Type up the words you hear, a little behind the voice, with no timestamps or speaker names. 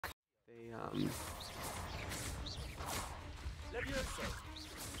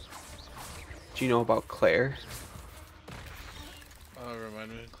Do you know about Claire? Oh,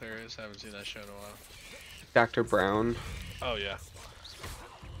 remind me who Claire is. I haven't seen that show in a while. Dr. Brown. Oh yeah.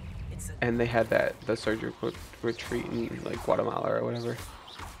 And they had the surgical retreat in like Guatemala or whatever.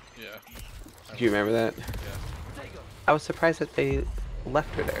 Yeah. Do you remember that? Yeah. I was surprised that they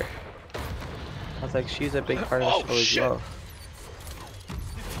left her there. I was like, she's a big part of the show as well.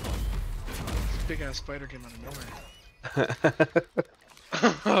 This big ass spider came out of nowhere.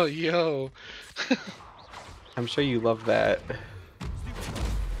 Oh yo. I'm sure you love that.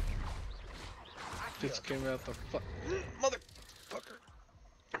 Just came out the motherfucker.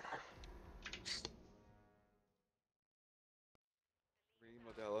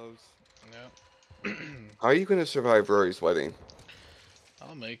 Modelos. Yeah. How are you gonna survive Rory's wedding?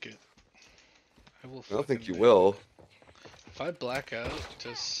 I'll make it. I will. I don't think you make will. it. If I black out,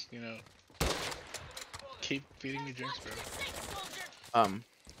 just keep feeding me drinks, bro.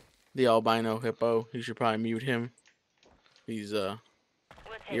 The albino hippo. You should probably mute him. He's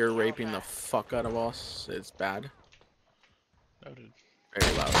ear raping the fuck out of us. It's bad. Noted.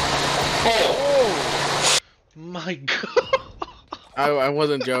 Very loud. Oh my god! I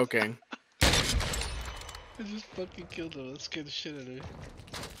wasn't joking. I just fucking killed him. That scared the shit out of me.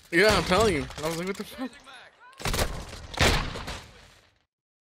 Yeah, I'm telling you. I was like, what the fuck?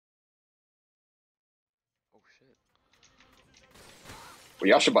 Well,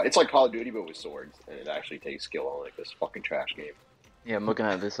 y'all should buy. It's like Call of Duty, but with swords, and it actually takes skill on like this fucking trash game. Yeah, I'm looking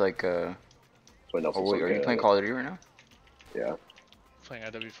at this like. So oh wait, are you playing Call of Duty right now? Yeah. Playing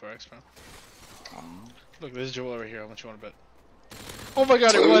IW4X, bro. Look, there's Joel over here. How much you want to bet? Oh my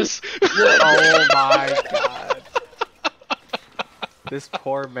god, it was! Oh my god. This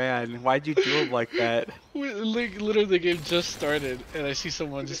poor man. Why'd you do him like that? Literally, the game just started, and I see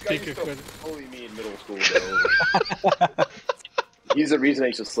someone just take a credit. Only me in middle school, though. He's the reason I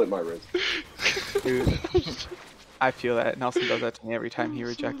used to slip my wrist. Dude, I feel that. Nelson does that to me every time he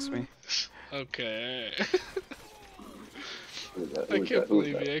rejects me. Okay. That? I can't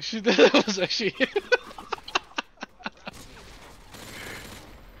believe he actually did that. Was actually.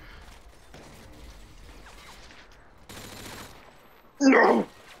 No!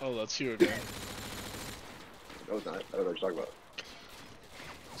 Oh, that's you again. No, it's not. I don't know what you're talking about.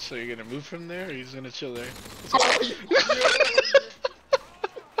 So you're gonna move from there, or you're just gonna chill there?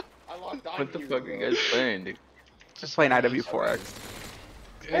 What the fuck are you guys playing, dude? Just playing IW4X.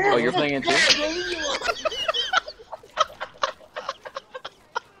 Oh, you're playing it too?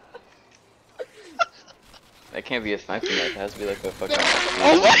 That can't be a sniper knife, it has to be like a fucking...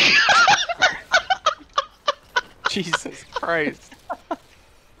 Oh my god! Jesus Christ.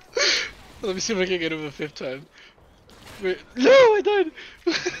 Let me see if I can get him a fifth time. Wait, no, I died!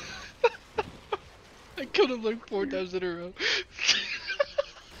 I killed him like 4 times in a row.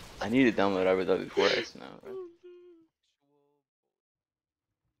 I need to download IW4X now, bro.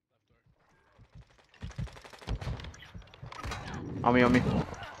 On me.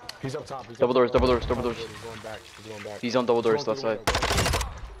 He's up top. Double doors. He's going back. He's on double doors, left side.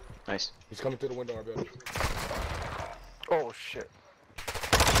 Nice. He's coming through the window, our building. Oh shit.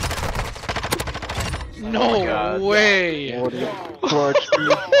 No way! Oh my god.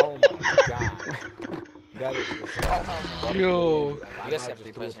 That is Yo. You guys have to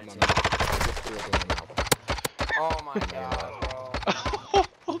be present. Oh my god,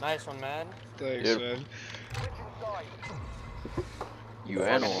 bro. Nice one, man. Thanks, Yep. man. You I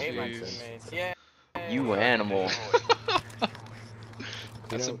animal. hate my teammates. Yeah. You animal.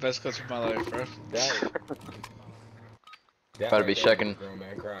 That's the best clutch of my life, bro. About to be checking. Grown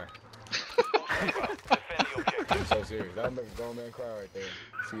man cry. I'm so serious. That makes a grown man cry right there.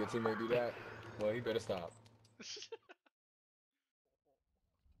 See your teammate do that? Well, he better stop.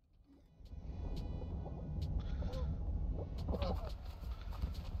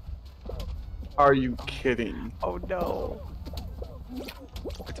 Are you kidding? Oh no.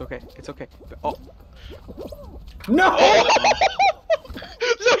 It's okay. It's okay. Oh. No! No,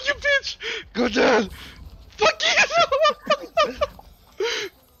 you bitch! Go down! Fuck you!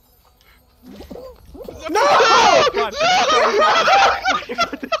 No! Oh, God.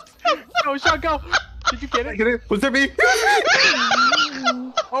 No, Sean, go! Did you get it? Get it? Was that me?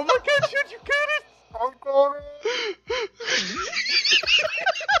 Oh my god, should you get it? I'm going.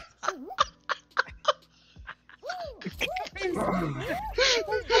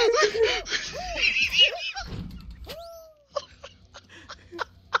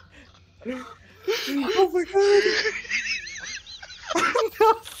 Oh my god.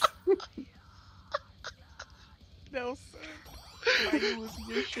 Nelson. I was in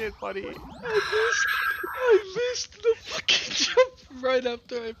your shit. shit, buddy. I missed the fucking jump right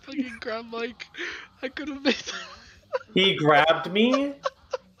after I fucking grabbed Mike. I could have made that. He grabbed me,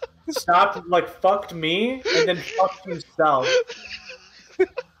 stopped, like, fucked me, and then fucked himself.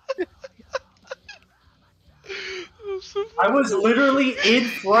 I was literally in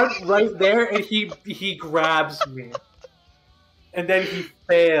front right there, and he grabs me. And then he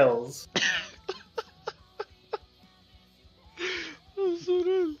fails. I'm so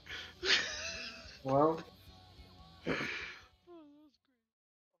done. Well...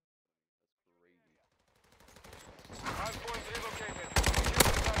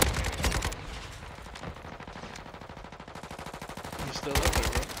 He's still up there,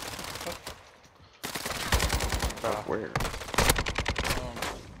 bro. Where?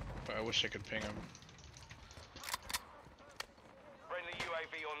 But I wish I could ping him.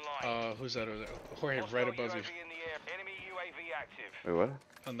 Who's that over there? Jorge, right above you. Wait, what?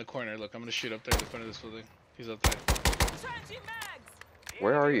 On the corner, look, I'm gonna shoot up there in the front of this building. He's up there.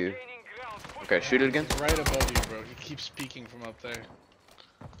 Where are you? Okay, shoot it again. He's right above you, bro. He keeps speaking from up there.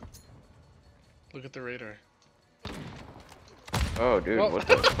 Look at the radar. Oh, dude, Oh. what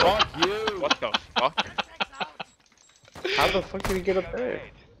the fuck? You. What the fuck? How the fuck did he get up there?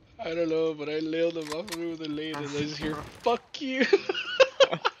 I don't know, but I nailed him off of me with a lane and I just hear, fuck you!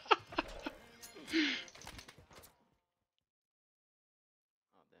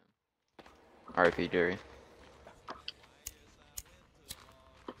 R.I.P. Jerry.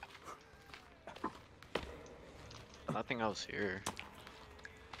 Nothing else here.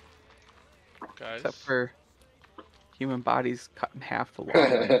 Guys. Except for human bodies cut in half the wall.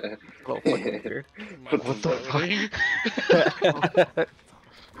 Little fucking weird. What the fuck?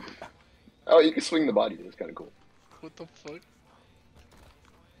 Oh, you can swing the body. That's kind of cool. What the fuck?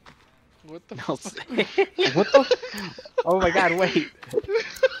 What the Nelson. fuck? What the? Oh my god, wait.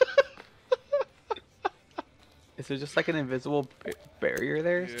 Is there just like an invisible barrier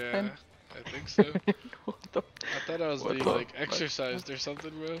there? Yeah, I think so. What the? I thought I was being like exercised or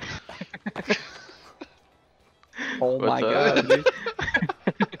something, bro. Oh my What's god, dude.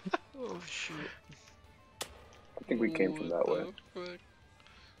 Oh shit. I think we came from that way. What the fuck?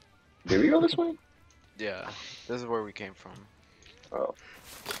 Did we go this way? Yeah, this is where we came from. Oh.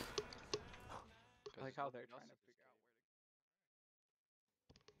 I like how they're trying to figure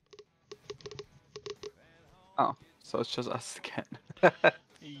out where. Oh, so it's just us again.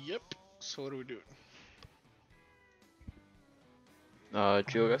 Yep. So what are we doing?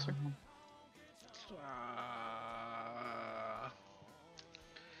 GeoGuessr?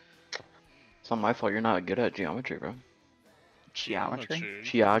 It's not my fault you're not good at geometry, bro. Geometry?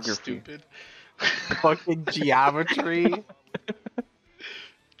 Geography. Stupid. Fucking geometry.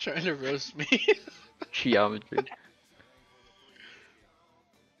 Trying to roast me. Geometry.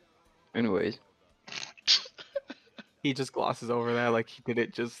 Anyways. He just glosses over that like he did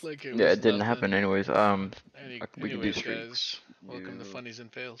it just. Like Yeah, was it didn't nothing. happen anyways. We could do Anyways, street. guys, welcome to Do Funnies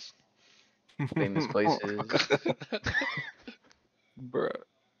and Fails. famous places. Bruh.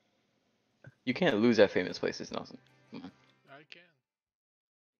 You can't lose at famous places, Nelson. Come on. I can.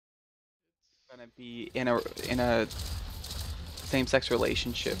 Gonna be in a same-sex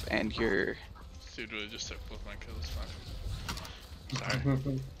relationship and you're Dude, really just took both my kills. Fine.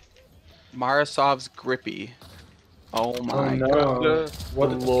 Sorry. Marasov's grippy. Oh my no. god. What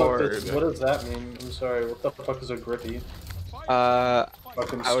the Lord. fuck what does that mean? I'm sorry, what the fuck is a grippy? I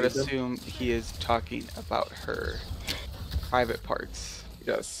would stupid. assume he is talking about her private parts.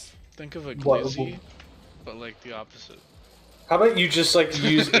 Yes. Think of a What- glizzy, but like the opposite. How about you just like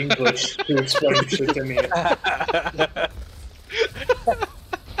use English to explain shit to me?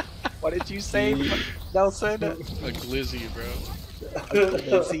 What did you say, Nelson? A glizzy, bro. A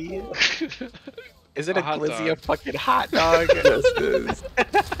glizzy? Is it a hot glizzy a dog. fucking hot dog? Yes, it is.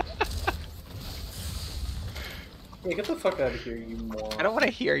 Hey, get the fuck out of here, you moron. I don't want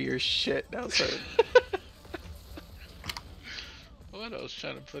to hear your shit, Nelson. What? I was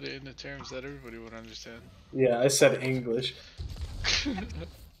trying to put it into terms that everybody would understand. Yeah, I said English.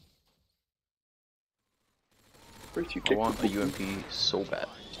 First you I kick want the a UMP so bad.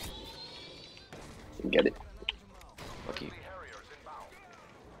 Get it. Lucky.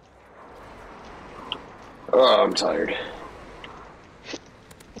 Oh, I'm tired.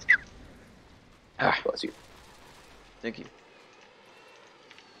 Ah, Bless you. thank you.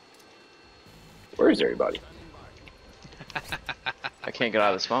 Where is everybody? I can't get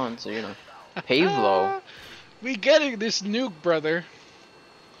out of the spawn, so you know. Pavlo. We getting this nuke, brother.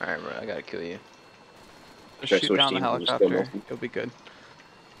 Alright, bro, I gotta kill you. Just Should I shoot switch down the teams and just helicopter. kill It'll be good.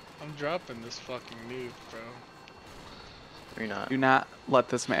 I'm dropping this fucking nuke, bro. You're not. Do not let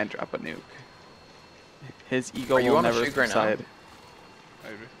this man drop a nuke. His ego Are you will on a never streak right now? subside.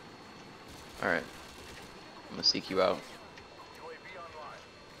 Maybe. Alright. I'm gonna seek you out.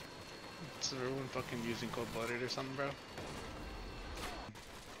 Is everyone fucking using cold-blooded or something, bro?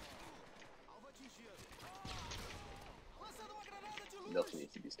 Nothing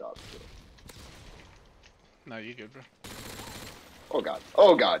needs to be stopped. No, you good, bro. Oh god.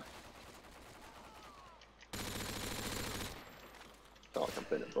 Oh god. Oh, I'm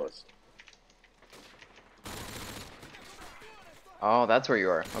playing a bust. Oh, that's where you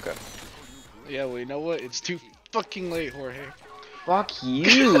are. Okay. Yeah, well, you know what? It's too fucking late, Jorge. Fuck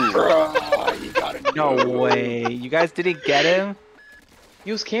you! Oh, you gotta No way. You guys didn't get him?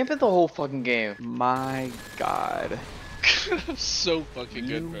 He was camping the whole fucking game. My god. So fucking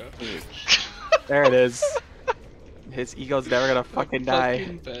good, bro. There it is. His ego's never gonna fucking die.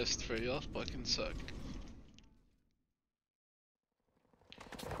 Fucking best, bro. Y'all fucking suck.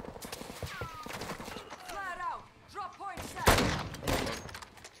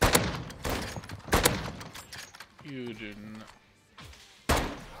 You didn't.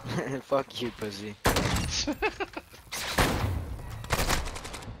 Fuck you, pussy. Enemy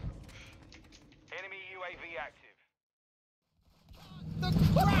UAV active.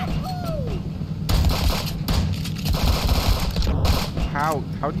 How?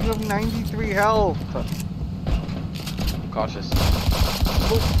 How do you have 93 health? Cautious.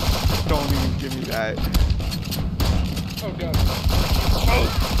 Don't even give me that. Oh god.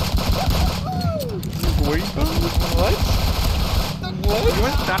 Wait, what? What? You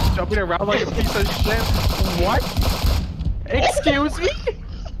want to stop jumping around like a piece of shit? What? Excuse me?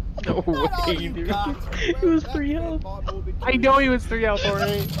 No way, dude. He was 3 health. I know he was 3 health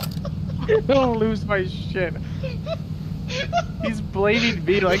already. Don't lose my shit. He's blaming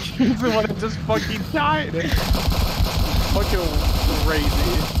me like he's the one that just fucking died. Fucking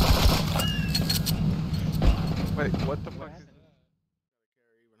crazy. Wait, what the fuck is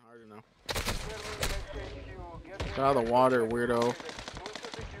Even harder now. Get out of the water, weirdo.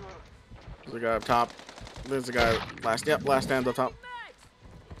 There's a guy up top. There's a guy last stand up top.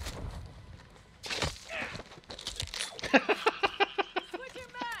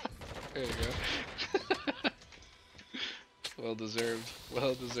 There you go. Well deserved.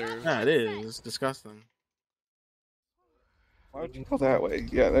 Well deserved. Yeah, it is. It's disgusting. Why would you go that way?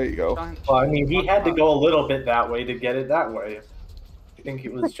 Yeah, there you go. Well, I mean, he had to go a little bit that way to get it that way. I think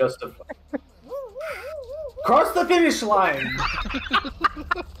it was justified. Cross the finish line!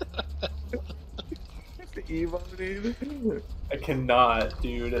 The Evo, dude. I cannot,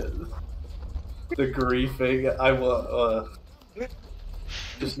 dude. The griefing, I will,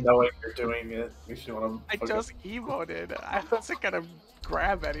 just knowing you're doing it makes you want I to. just emoted. I wasn't gonna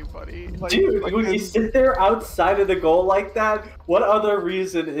grab anybody. Like, Dude, when you sit there outside of the goal like that, what other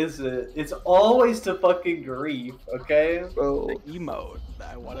reason is it? It's always to fucking grief, okay? Bro. The emote.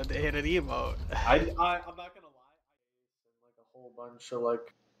 I wanted to hit an emote. I'm not gonna lie. I like a whole bunch of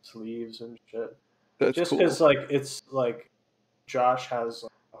like sleeves and shit. That's just cool. because like it's like Josh has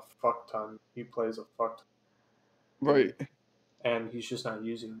like, a fuck ton. He plays a fuck ton. Right. And he's just not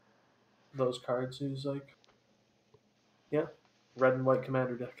using those cards. He's like, yeah, red and white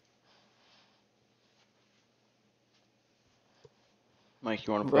commander deck. Mike,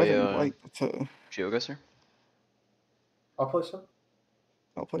 you want to play Geoguessr? I'll play some.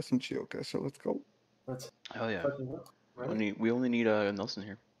 I'll play some Geoguessr. Let's go. Let's Hell yeah. fucking go. Right? We only need Nelson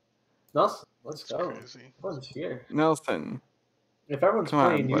here. Nelson, let's go. Crazy. Everyone's here. Nelson. If everyone's Come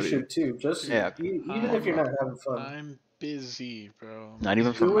on, playing, you buddy. should too. Just Yeah. even if you're not having fun. I'm busy, bro. Not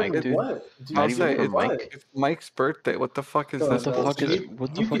even for Doing Mike, dude. what? Not even for Mike. It's Mike's birthday. What the fuck is So that? what the fuck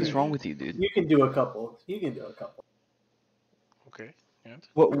What the fuck is wrong with you, dude? You can do a couple. You can do a couple. Okay. And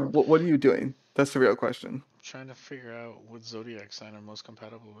What are you doing? That's the real question. trying to figure out what zodiac sign I'm most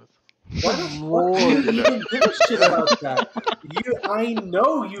compatible with. Why the fuck do you even give a shit about that? I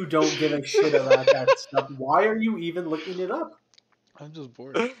know you don't give a shit about that stuff. Why are you even looking it up? I'm just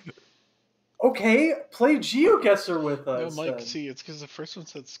bored. Okay, play GeoGuessr with No, us. Mike, then. see, it's because the first one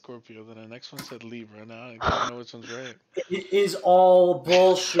said Scorpio, then the next one said Libra. Now I don't know which one's right. It is all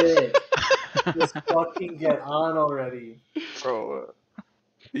bullshit. Just fucking get on already. Bro,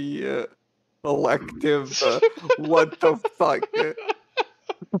 the elective, what the fuck,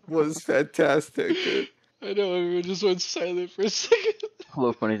 was fantastic. I know, everyone just went silent for a second.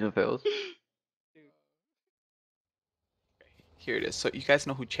 Hello, Funnies and Fails. Here it is. So you guys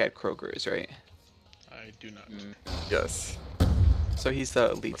know who Chad Kroger is, right? I do not. Yes. So he's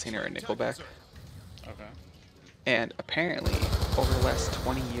the lead singer in Nickelback. Okay. And apparently, over the last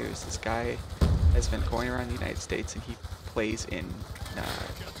 20 years, this guy has been going around the United States, and he plays in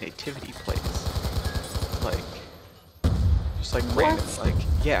nativity plays, like just like random, like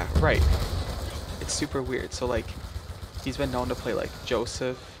yeah, right. It's super weird. So like, he's been known to play like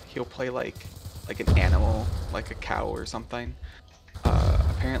Joseph. He'll play like an animal, like a cow or something.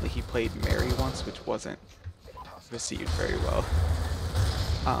 Apparently he played Mary once, which wasn't received very well.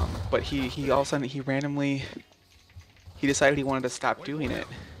 But he all of a sudden he decided he wanted to stop doing it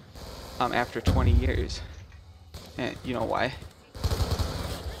after 20 years. And you know why?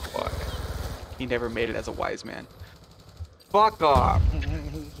 Why? He never made it as a wise man. Fuck off.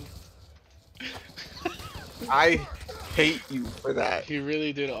 I hate you for that. He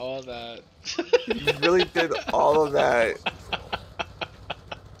really did all that. You really did all of that.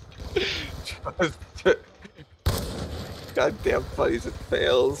 Goddamn Funnies, it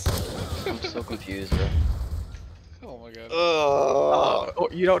fails. I'm so confused, bro. Oh my god. Oh,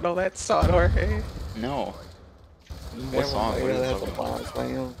 you don't know that song, Jorge? No. What song? What are you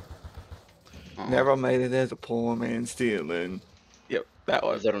talking about? Never made it as a poor man stealing. Yep, that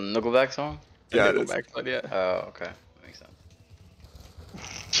one. Is that a Nickelback song? Yeah, it is. Nickelback one, yeah. Oh, okay. That makes sense.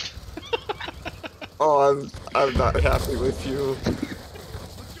 Oh, I'm not happy with you.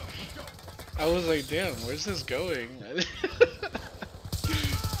 I was like, damn, where's this going?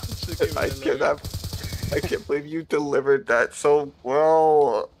 I can't believe you delivered that so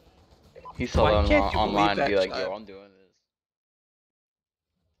well. He saw Why that can't you online and believe be that like, yo, shot? I'm doing this.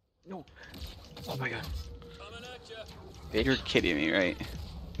 No. Oh my god. Bitch. You're kidding me, right?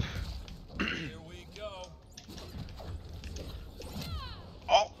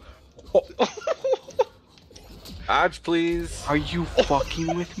 Odds, please. Are you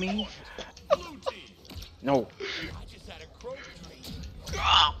fucking with me? No.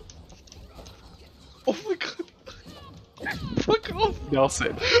 Oh my god. Fuck off.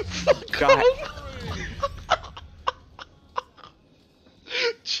 Nelson. Fuck God. off.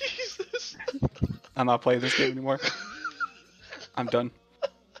 Jesus. I'm not playing this game anymore. I'm done.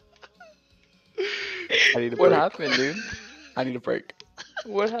 I need a break. What happened, dude? I need a break.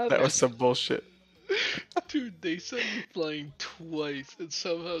 What happened? That was some bullshit. Dude, they sent me flying twice and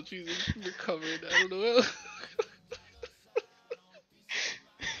somehow Jesus recovered. I don't know how.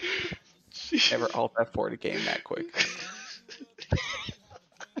 Never alt F4 a game that quick.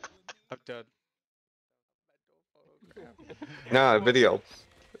 I'm done. Nah, video.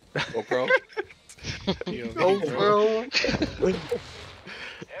 GoPro. GoPro.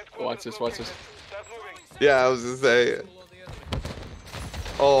 Watch this, watch this. Yeah, I was gonna say.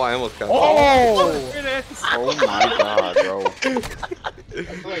 Oh, I almost got. Oh! Oh my god, bro. I feel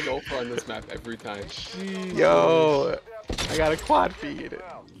like GoPro on this map every time. Yo, I got a quad feed.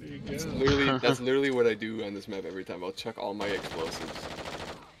 That's literally what I do on this map every time. I'll chuck all my explosives.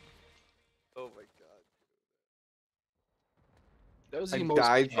 Oh my god. That was I the most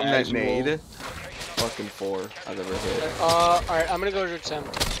died from that nade. Fucking 4 I've ever hit. Alright, I'm gonna go to Tim.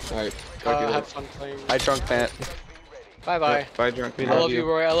 Alright, Have fun playing. I drunk Matt. Bye bye. Bye, drunk. I love you,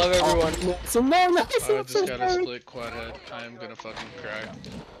 Roy. I love everyone. I just got a split quad head. I am gonna fucking cry.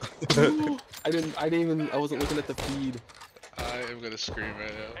 I wasn't looking at the feed. I am gonna scream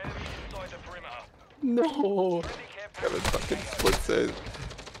right now. No. Got a fucking split set.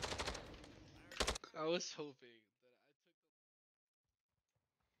 I was hoping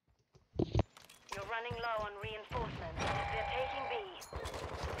You're running low on reinforcements. They're taking B.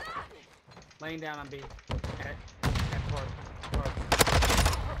 Laying down on B.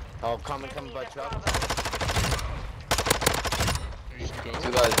 Oh, come by truck. that.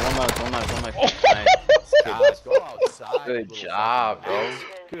 Two guys, one life. Guys, go outside. Good job, bro.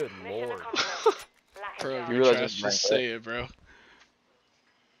 Good lord. Bro, You you realize trash, it's just ranked, say it, bro.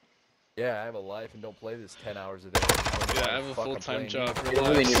 Yeah, I have a life and don't play this 10 hours a day. Yeah, I have a full-time job. You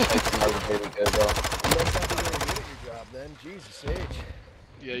really need to play some other baby good, bro. You must have to really good at your job then. Jesus H.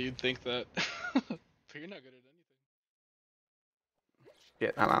 Yeah, you'd think that. But you're not good at anything.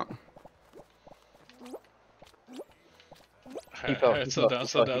 Shit, I'm out. Alright, slow down.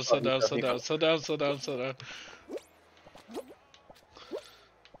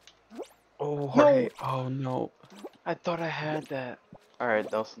 Oh, Jorge. Oh no. I thought I had that.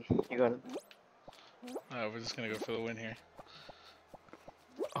 Alright, Delson, you got it. Alright, we're just gonna go for the win here.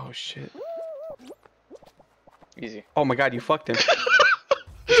 Oh shit. Easy. Oh my god, you fucked him.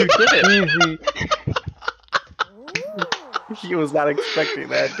 You did it. Easy. He was not expecting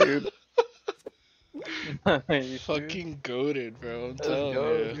that, dude. You fucking goated, bro. I'm telling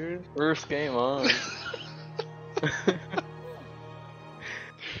you. Dude. First game on.